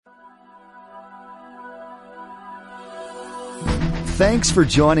Thanks for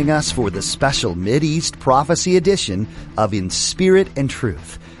joining us for the special Mideast Prophecy edition of In Spirit and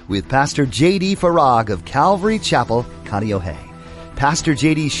Truth with Pastor J.D. Farag of Calvary Chapel, Kaneohe. Pastor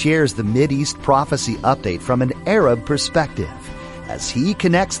J.D. shares the Mideast Prophecy update from an Arab perspective as he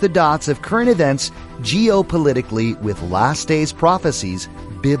connects the dots of current events geopolitically with last days prophecies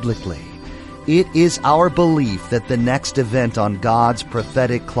biblically. It is our belief that the next event on God's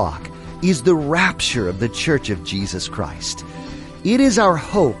prophetic clock is the rapture of the Church of Jesus Christ. It is our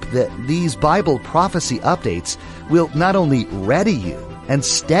hope that these Bible prophecy updates will not only ready you and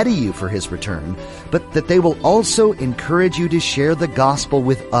steady you for His return, but that they will also encourage you to share the gospel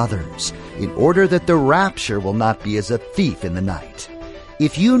with others in order that the rapture will not be as a thief in the night.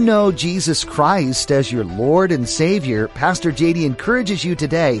 If you know Jesus Christ as your Lord and Savior, Pastor J.D. encourages you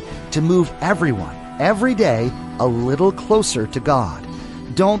today to move everyone, every day, a little closer to God.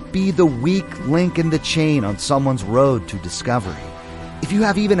 Don't be the weak link in the chain on someone's road to discovery. If you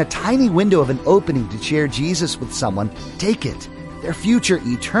have even a tiny window of an opening to share Jesus with someone, take it. Their future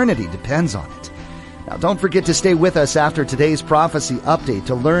eternity depends on it. Now, don't forget to stay with us after today's prophecy update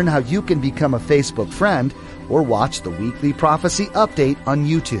to learn how you can become a Facebook friend or watch the weekly prophecy update on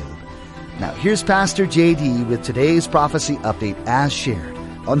YouTube. Now, here's Pastor J.D. with today's prophecy update as shared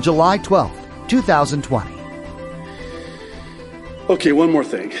on July 12th, 2020. Okay, one more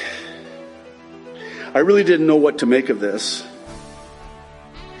thing. I really didn't know what to make of this,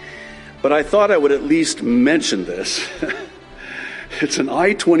 but I thought I would at least mention this. It's an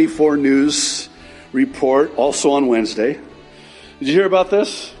I-24 News report, also on Wednesday. Did you hear about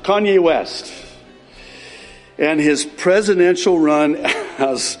this? Kanye West and his presidential run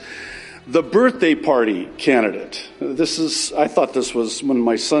as the birthday party candidate. I thought this was, when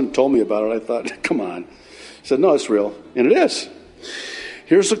my son told me about it, I thought, come on. He said, no, it's real. And it is.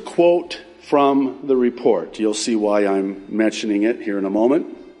 Here's a quote from the report. You'll see why I'm mentioning it here in a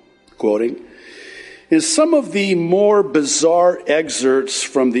moment. Quoting, in some of the more bizarre excerpts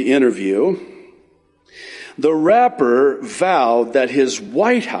from the interview, the rapper vowed that his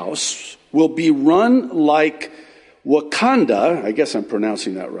White House will be run like Wakanda, I guess I'm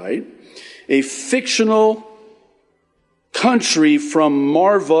pronouncing that right, a fictional country from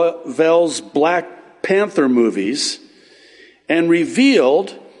Marvel's Black Panther movies, and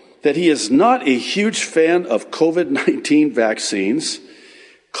revealed that he is not a huge fan of COVID-19 vaccines,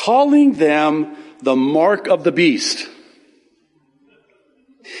 calling them the mark of the beast.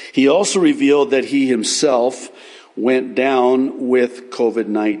 He also revealed that he himself went down with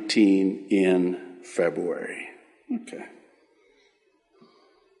COVID-19 in February. Okay.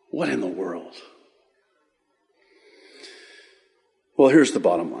 What in the world? Well, here's the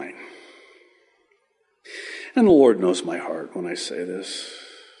bottom line. And the Lord knows my heart when I say this.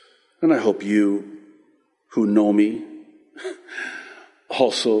 And I hope you who know me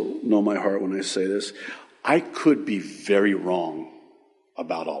also know my heart when I say this. I could be very wrong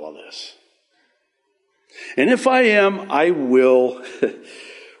about all of this. And if I am, I will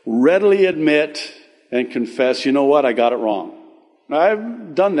readily admit and confess, you know what, I got it wrong.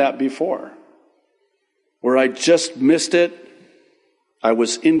 I've done that before, where I just missed it, I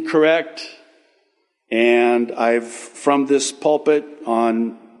was incorrect, and I've, from this pulpit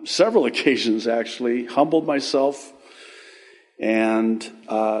on several occasions actually, humbled myself and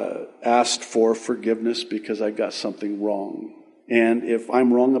asked for forgiveness because I got something wrong. And if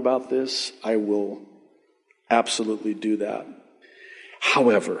I'm wrong about this, I will absolutely do that.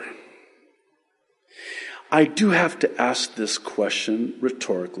 However, I do have to ask this question,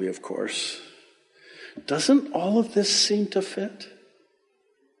 rhetorically, of course. Doesn't all of this seem to fit?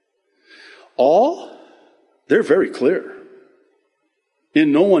 All? They're very clear.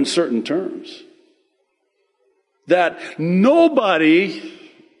 In no uncertain terms. That nobody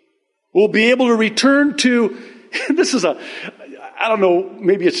will be able to return to, this is I don't know,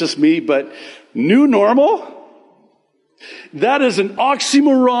 maybe it's just me, but new normal? That is an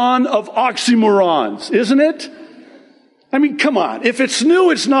oxymoron of oxymorons, isn't it? I mean, come on. If it's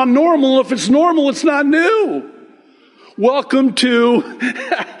new, it's not normal. If it's normal, it's not new. Welcome to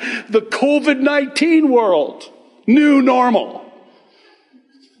the COVID-19 world. New normal.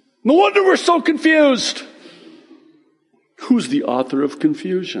 No wonder we're so confused. Who's the author of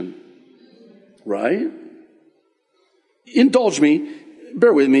confusion? Right? Indulge me.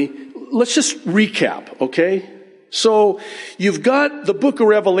 Bear with me. Let's just recap, okay? So you've got the book of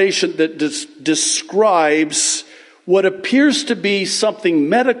Revelation that describes what appears to be something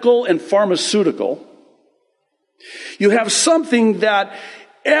medical and pharmaceutical. You have something that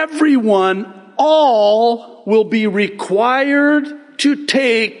everyone, all, will be required to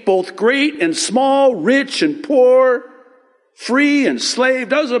take, both great and small, rich and poor, Free and slave,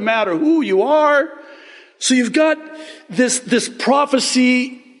 doesn't matter who you are. So you've got this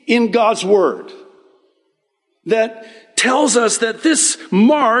prophecy in God's word that tells us that this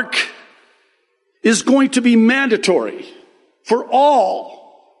mark is going to be mandatory for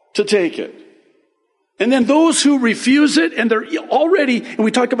all to take it. And then those who refuse it, and they're already, and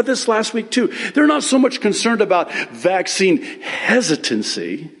we talked about this last week too, they're not so much concerned about vaccine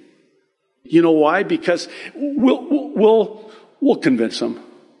hesitancy. You know why? Because we'll convince them.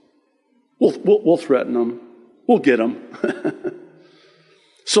 We'll threaten them. We'll get them.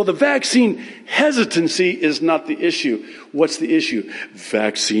 So the vaccine hesitancy is not the issue. What's the issue?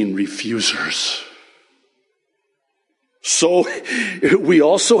 Vaccine refusers. So we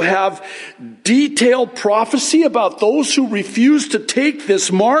also have detailed prophecy about those who refuse to take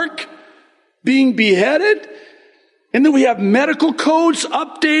this mark being beheaded. And then we have medical codes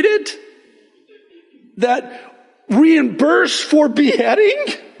updated that reimburse for beheading.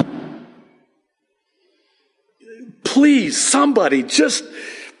 Please, somebody, just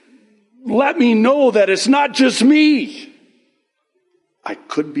let me know that it's not just me. I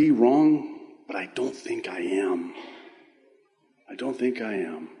could be wrong, but I don't think I am. I don't think I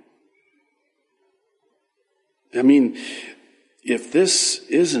am. I mean, if this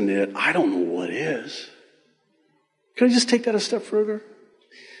isn't it, I don't know what is. Can I just take that a step further?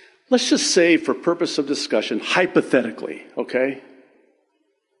 Let's just say, for purpose of discussion, hypothetically, okay?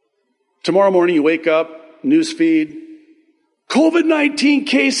 Tomorrow morning you wake up, newsfeed, COVID-19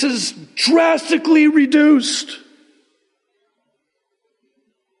 cases drastically reduced.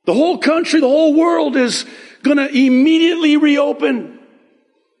 The whole country, the whole world is going to immediately reopen.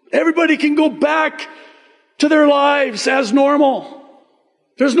 Everybody can go back to their lives as normal.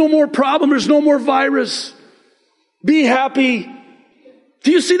 There's no more problem. There's no more virus. Be happy.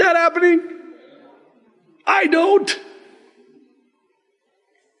 Do you see that happening? I don't.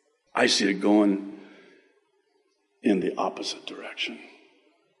 I see it going in the opposite direction.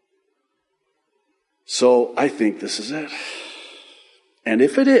 So I think this is it. And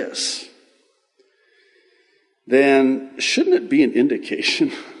if it is, then shouldn't it be an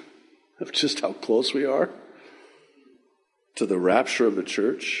indication of just how close we are to the rapture of the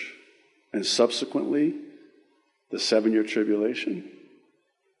church and subsequently the 7-year tribulation?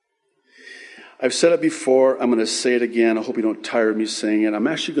 I've said it before. I'm going to say it again. I hope you don't tire of me saying it. I'm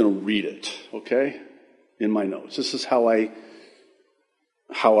actually going to read it, okay, in my notes. This is how I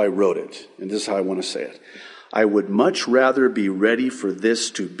wrote it, and this is how I want to say it. I would much rather be ready for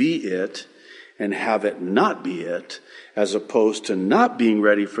this to be it and have it not be it, as opposed to not being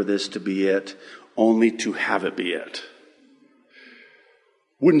ready for this to be it, only to have it be it.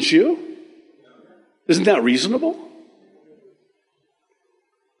 Wouldn't you? Isn't that reasonable?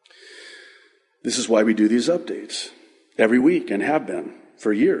 This is why we do these updates every week and have been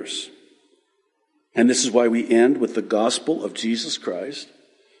for years. And this is why we end with the gospel of Jesus Christ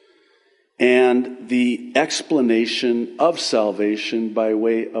and the explanation of salvation by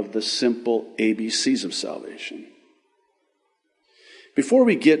way of the simple ABCs of salvation. Before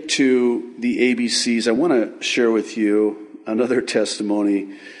we get to the ABCs, I want to share with you another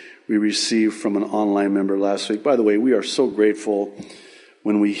testimony we received from an online member last week. By the way, we are so grateful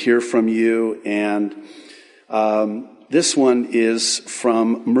when we hear from you, and this one is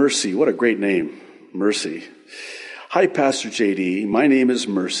from Mercy. What a great name, Mercy. Hi, Pastor JD. My name is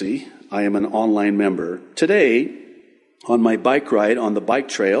Mercy. I am an online member. Today, on my bike ride on the bike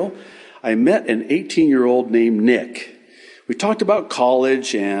trail, I met an 18-year-old named Nick. We talked about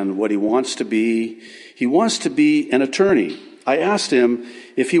college and what he wants to be. He wants to be an attorney. I asked him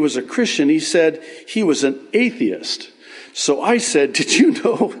if he was a Christian. He said he was an atheist. So I said, did you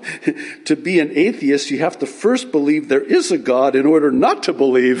know to be an atheist, you have to first believe there is a God in order not to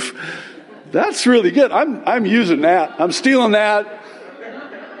believe? That's really good. I'm using that. I'm stealing that.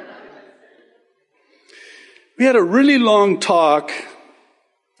 We had a really long talk,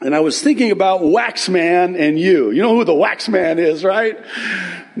 and I was thinking about Waxman and you. You know who the Waxman is, right?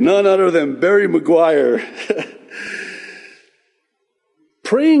 None other than Barry Maguire.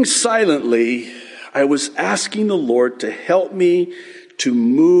 Praying silently, I was asking the Lord to help me to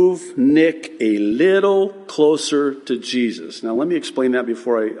move Nick a little closer to Jesus. Now, let me explain that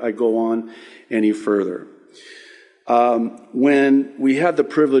before I go on any further. When we had the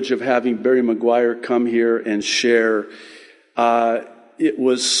privilege of having Barry Maguire come here and share, it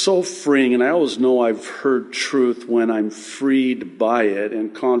was so freeing, and I always know I've heard truth when I'm freed by it,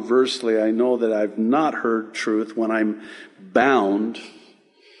 and conversely, I know that I've not heard truth when I'm bound.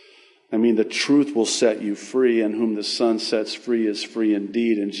 I mean, the truth will set you free, and whom the Son sets free is free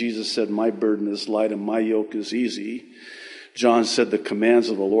indeed. And Jesus said, my burden is light and my yoke is easy. John said the commands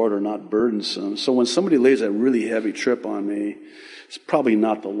of the Lord are not burdensome. So when somebody lays a really heavy trip on me, it's probably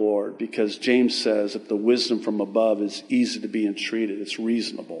not the Lord, because James says that the wisdom from above is easy to be entreated. It's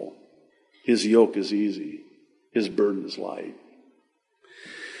reasonable. His yoke is easy. His burden is light.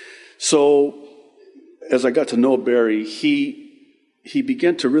 So as I got to know Barry, he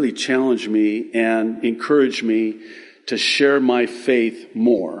began to really challenge me and encourage me to share my faith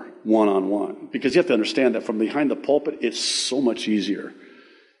more one-on-one. Because you have to understand that from behind the pulpit, it's so much easier.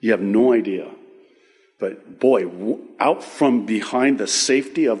 You have no idea. But boy, out from behind the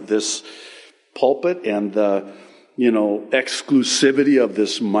safety of this pulpit and the, exclusivity of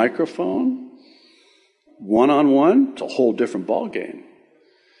this microphone, one-on-one, it's a whole different ballgame.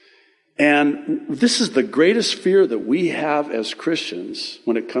 And this is the greatest fear that we have as Christians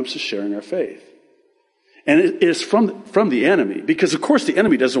when it comes to sharing our faith. And it is from the enemy, because of course the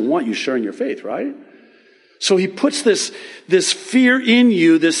enemy doesn't want you sharing your faith, right? So he puts this fear in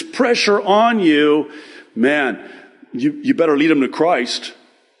you, this pressure on you. Man, you better lead them to Christ.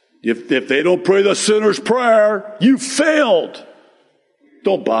 If they don't pray the sinner's prayer, you failed.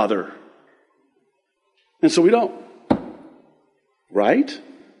 Don't bother. And so we don't. Right?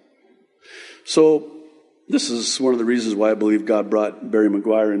 So this is one of the reasons why I believe God brought Barry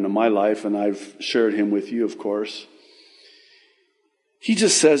McGuire into my life, and I've shared him with you, of course. He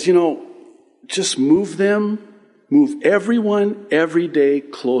just says, just move everyone every day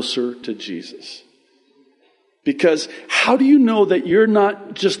closer to Jesus. Because how do you know that you're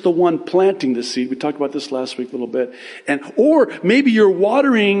not just the one planting the seed? We talked about this last week a little bit. Or maybe you're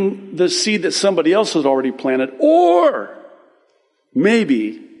watering the seed that somebody else has already planted. Or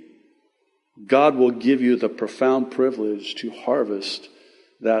maybe God will give you the profound privilege to harvest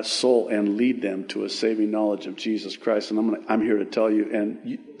that soul and lead them to a saving knowledge of Jesus Christ. And I'm here to tell you,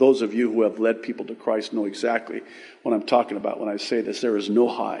 and those of you who have led people to Christ know exactly what I'm talking about when I say this. There is no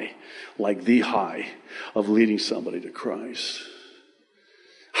high like the high of leading somebody to Christ.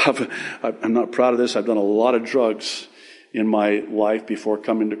 I'm not proud of this. I've done a lot of drugs in my life before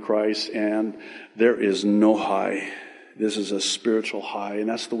coming to Christ, and there is no high. This is a spiritual high, and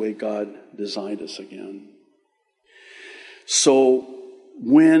that's the way God designed us again. So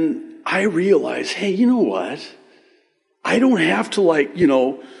when I realize, hey, you know what? I don't have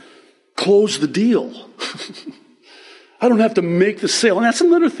to close the deal. I don't have to make the sale. And that's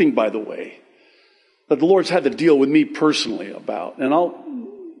another thing, by the way, that the Lord's had to deal with me personally about. And I'll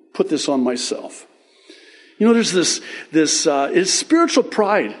put this on myself. There's this it's spiritual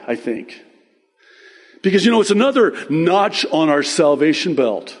pride, I think. Because, it's another notch on our salvation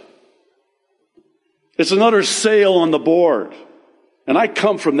belt. It's another sale on the board. And I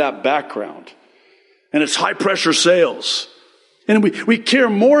come from that background. And it's high-pressure sales. And we care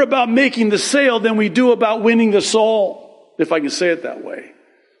more about making the sale than we do about winning the soul, if I can say it that way.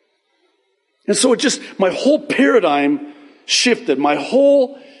 And so my whole paradigm shifted.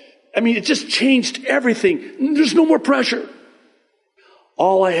 It just changed everything. There's no more pressure.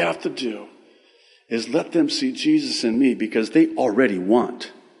 All I have to do is let them see Jesus in me, because they already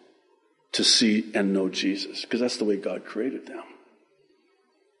want to see and know Jesus, because that's the way God created them.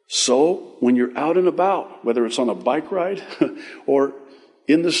 So when you're out and about, whether it's on a bike ride or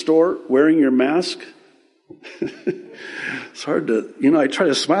in the store wearing your mask, it's hard to, I try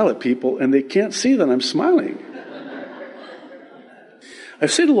to smile at people and they can't see that I'm smiling.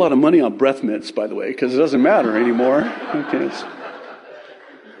 I've saved a lot of money on breath mints, by the way, because it doesn't matter anymore. Okay.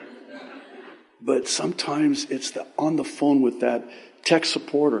 But sometimes it's on the phone with that tech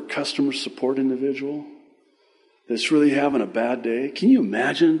support or customer support individual that's really having a bad day. Can you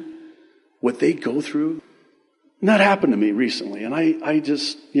imagine what they go through? And that happened to me recently. And I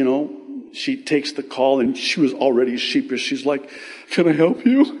just, she takes the call and she was already sheepish. She's like, "Can I help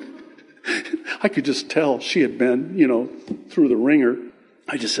you?" I could just tell she had been, through the ringer.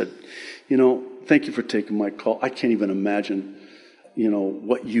 I just said, "Thank you for taking my call. I can't even imagine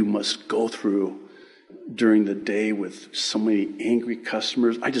what you must go through during the day with so many angry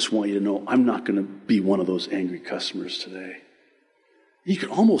customers. I just want you to know I'm not going to be one of those angry customers today." You could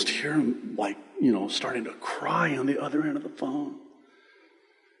almost hear him starting to cry on the other end of the phone.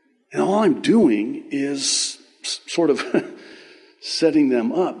 And all I'm doing is sort of setting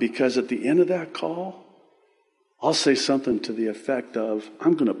them up, because at the end of that call, I'll say something to the effect of,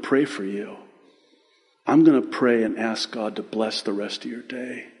 "I'm going to pray for you. I'm going to pray and ask God to bless the rest of your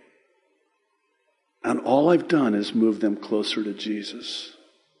day." And all I've done is move them closer to Jesus.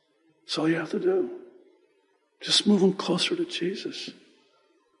 That's all you have to do. Just move them closer to Jesus.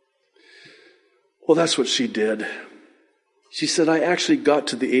 Well, that's what she did. She said, "I actually got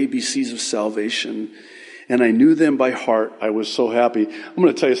to the ABCs of salvation, and I knew them by heart. I was so happy. I'm going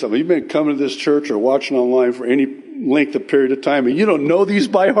to tell you something. You've been coming to this church or watching online for any length of period of time, and you don't know these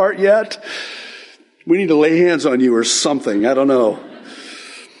by heart yet? We need to lay hands on you or something. I don't know.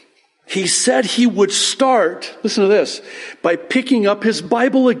 He said he would start, listen to this, by picking up his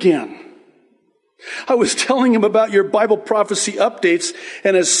Bible again. I was telling him about your Bible prophecy updates,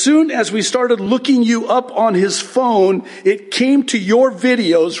 and as soon as we started looking you up on his phone, it came to your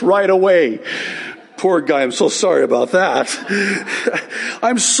videos right away. Poor guy, I'm so sorry about that.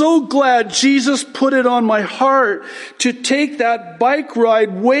 I'm so glad Jesus put it on my heart to take that bike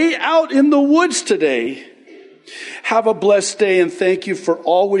ride way out in the woods today. Have a blessed day, and thank you for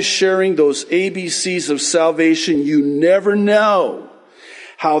always sharing those ABCs of salvation. You never know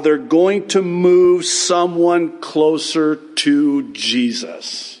how they're going to move someone closer to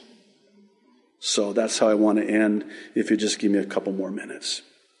Jesus. So that's how I want to end, if you just give me a couple more minutes.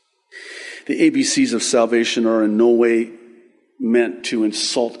 The ABCs of salvation are in no way meant to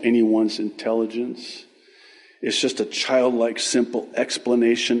insult anyone's intelligence. It's just a childlike, simple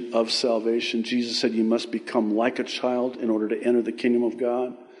explanation of salvation. Jesus said you must become like a child in order to enter the kingdom of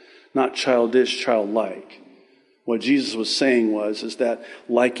God. Not childish, childlike. What Jesus was saying is that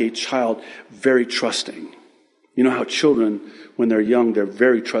like a child, very trusting. You know how children, when they're young,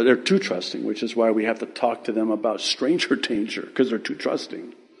 they're too trusting, which is why we have to talk to them about stranger danger, because they're too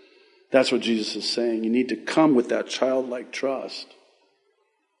trusting. That's what Jesus is saying. You need to come with that childlike trust.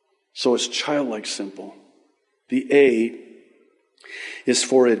 So it's childlike simple. The A is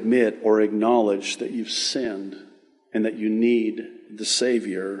for admit or acknowledge that you've sinned and that you need the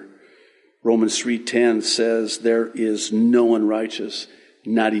Savior. Romans 3:10 says there is no one righteous,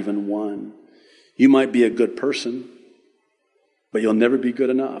 not even one. You might be a good person, but you'll never be good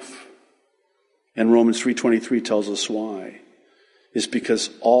enough. And Romans 3:23 tells us why. It's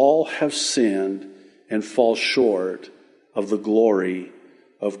because all have sinned and fall short of the glory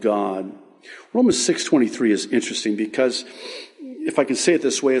of God. Romans 6:23 is interesting because, if I can say it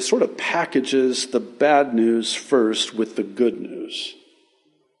this way, it sort of packages the bad news first with the good news.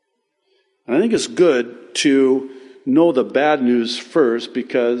 And I think it's good to know the bad news first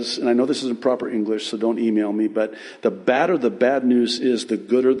because, and I know this isn't proper English, so don't email me, but the badder the bad news is, the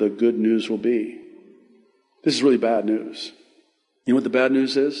gooder the good news will be. This is really bad news. You know what the bad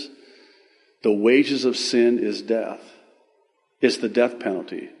news is? The wages of sin is death. It's the death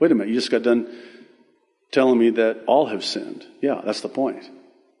penalty. Wait a minute, you just got done telling me that all have sinned. Yeah, that's the point.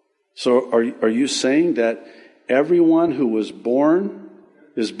 So are you saying that everyone who was born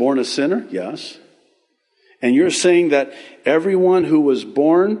is born a sinner? Yes. And you're saying that everyone who was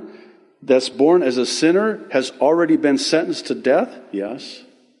born, that's born as a sinner, has already been sentenced to death? Yes.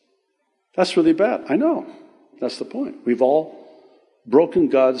 That's really bad. I know. That's the point. We've all broken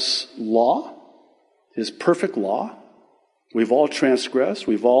God's law, His perfect law. We've all transgressed.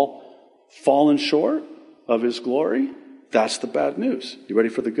 We've all fallen short of His glory. That's the bad news. You ready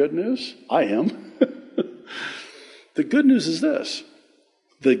for the good news? I am. The good news is this.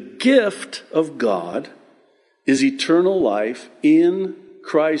 The gift of God is eternal life in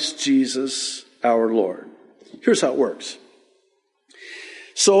Christ Jesus our Lord. Here's how it works.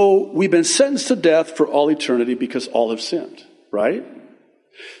 So we've been sentenced to death for all eternity because all have sinned, right?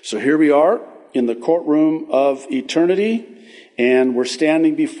 So here we are in the courtroom of eternity, and we're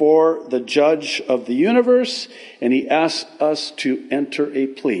standing before the judge of the universe, and he asks us to enter a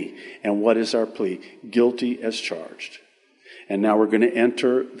plea. And what is our plea? Guilty as charged. And now we're going to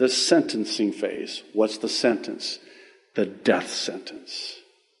enter the sentencing phase. What's the sentence? The death sentence.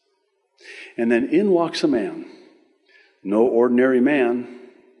 And then in walks a man. No ordinary man.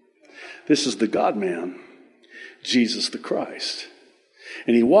 This is the God-man, Jesus the Christ.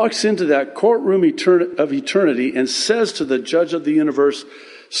 And he walks into that courtroom of eternity and says to the judge of the universe,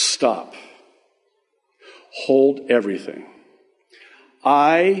 stop. Hold everything.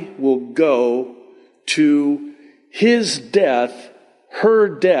 I will go to his death, her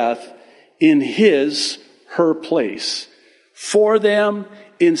death, in her place, for them,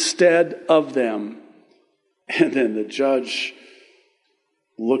 instead of them. And then the judge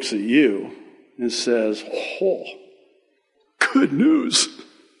looks at you and says, oh, good news.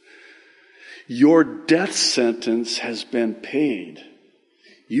 Your death sentence has been paid.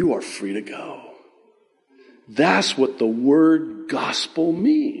 You are free to go. That's what the word gospel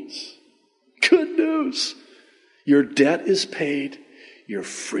means. Good news. Your debt is paid. You're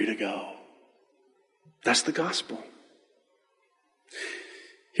free to go. That's the gospel.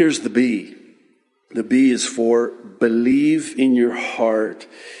 Here's the B. The B is for believe in your heart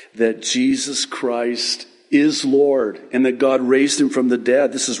that Jesus Christ is Lord and that God raised him from the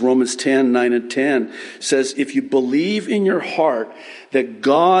dead. This is Romans 10, 9 and 10. It says, if you believe in your heart that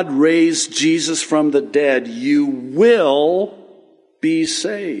God raised Jesus from the dead, you will be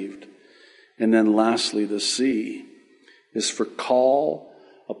saved. And then lastly, the C is for call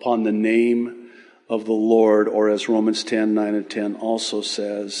upon the name of the Lord, or as Romans 10, 9 and 10 also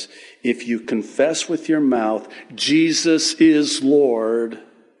says, if you confess with your mouth, Jesus is Lord,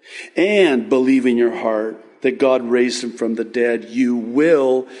 and believe in your heart that God raised him from the dead, you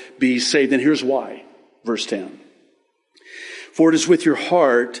will be saved. And here's why. Verse 10. For it is with your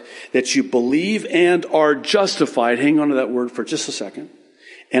heart that you believe and are justified. Hang on to that word for just a second.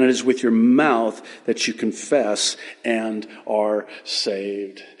 And it is with your mouth that you confess and are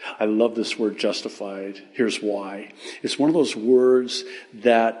saved. I love this word justified. Here's why. It's one of those words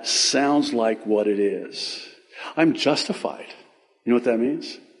that sounds like what it is. I'm justified. You know what that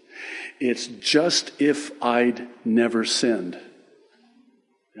means? It's just if I'd never sinned.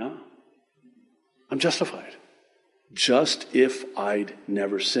 Yeah? I'm justified. Just if I'd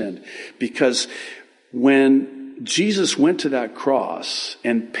never sinned. Because when Jesus went to that cross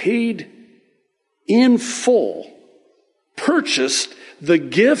and paid in full, purchased the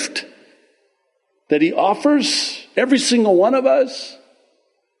gift that he offers every single one of us,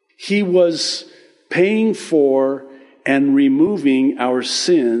 he was paying for and removing our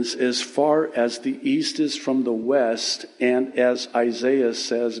sins as far as the east is from the west. And as Isaiah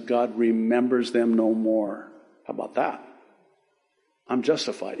says, God remembers them no more. How about that? I'm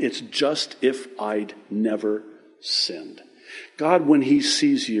justified. It's just if I'd never sinned. God, when he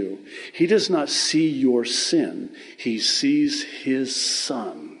sees you, he does not see your sin. He sees his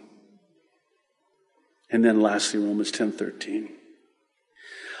Son. And then lastly, Romans 10:13.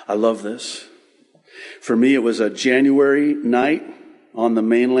 I love this. For me, it was a January night on the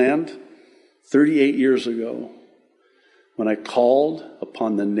mainland 38 years ago when I called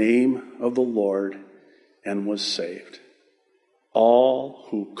upon the name of the Lord and was saved. All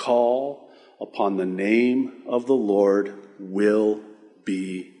who call upon the name of the Lord will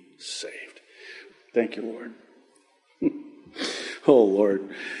be saved. Thank you, Lord. Oh,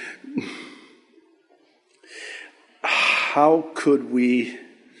 Lord. How could we...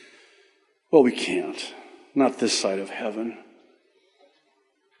 Well, we can't. Not this side of heaven.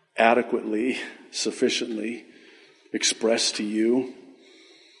 Adequately, sufficiently express to you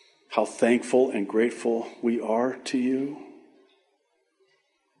how thankful and grateful we are to you.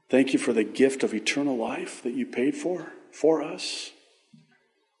 Thank you for the gift of eternal life that you paid for us.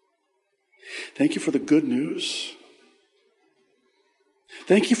 Thank you for the good news.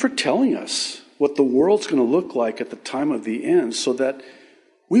 Thank you for telling us what the world's going to look like at the time of the end so that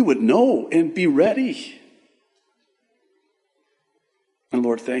we would know and be ready. And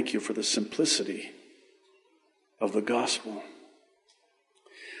Lord, thank you for the simplicity of the gospel.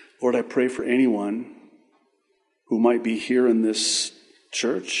 Lord, I pray for anyone who might be here in this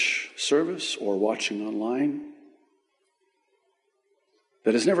church service or watching online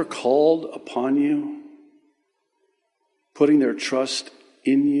that has never called upon you, putting their trust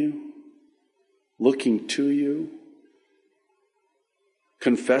in you, looking to you,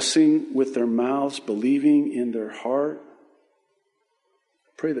 confessing with their mouths, believing in their heart.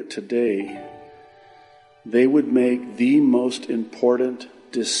 I pray that today they would make the most important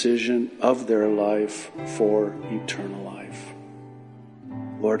decision of their life for eternal life.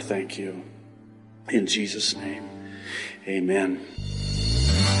 Lord, thank you. In Jesus' name, amen.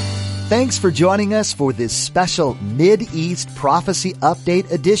 Thanks for joining us for this special Mid-East Prophecy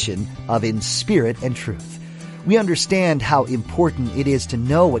Update edition of In Spirit and Truth. We understand how important it is to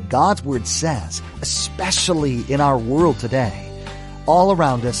know what God's Word says, especially in our world today. All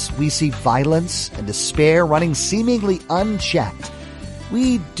around us, we see violence and despair running seemingly unchecked.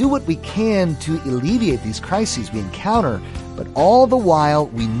 We do what we can to alleviate these crises we encounter, but all the while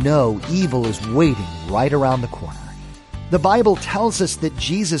we know evil is waiting right around the corner. The Bible tells us that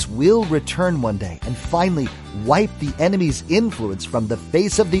Jesus will return one day and finally wipe the enemy's influence from the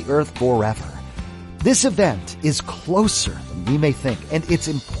face of the earth forever. This event is closer than we may think, and it's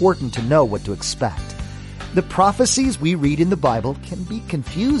important to know what to expect. The prophecies we read in the Bible can be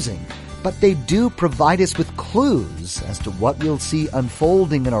confusing, but they do provide us with clues as to what we'll see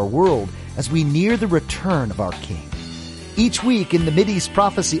unfolding in our world as we near the return of our King. Each week in the Mideast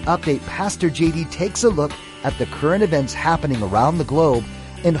Prophecy Update, Pastor JD takes a look at the current events happening around the globe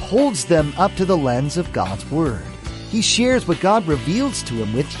and holds them up to the lens of God's Word. He shares what God reveals to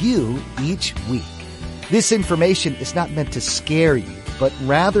him with you each week. This information is not meant to scare you, but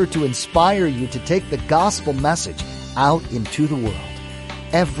rather to inspire you to take the gospel message out into the world.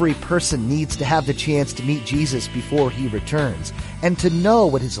 Every person needs to have the chance to meet Jesus before he returns and to know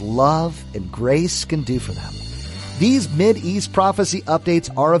what his love and grace can do for them. These Mideast Prophecy updates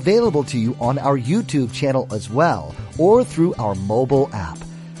are available to you on our YouTube channel as well, or through our mobile app.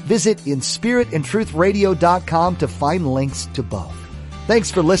 Visit inspiritandtruthradio.com to find links to both.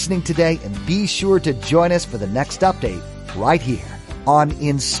 Thanks for listening today, and be sure to join us for the next update right here on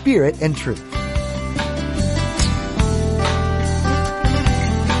In Spirit and Truth.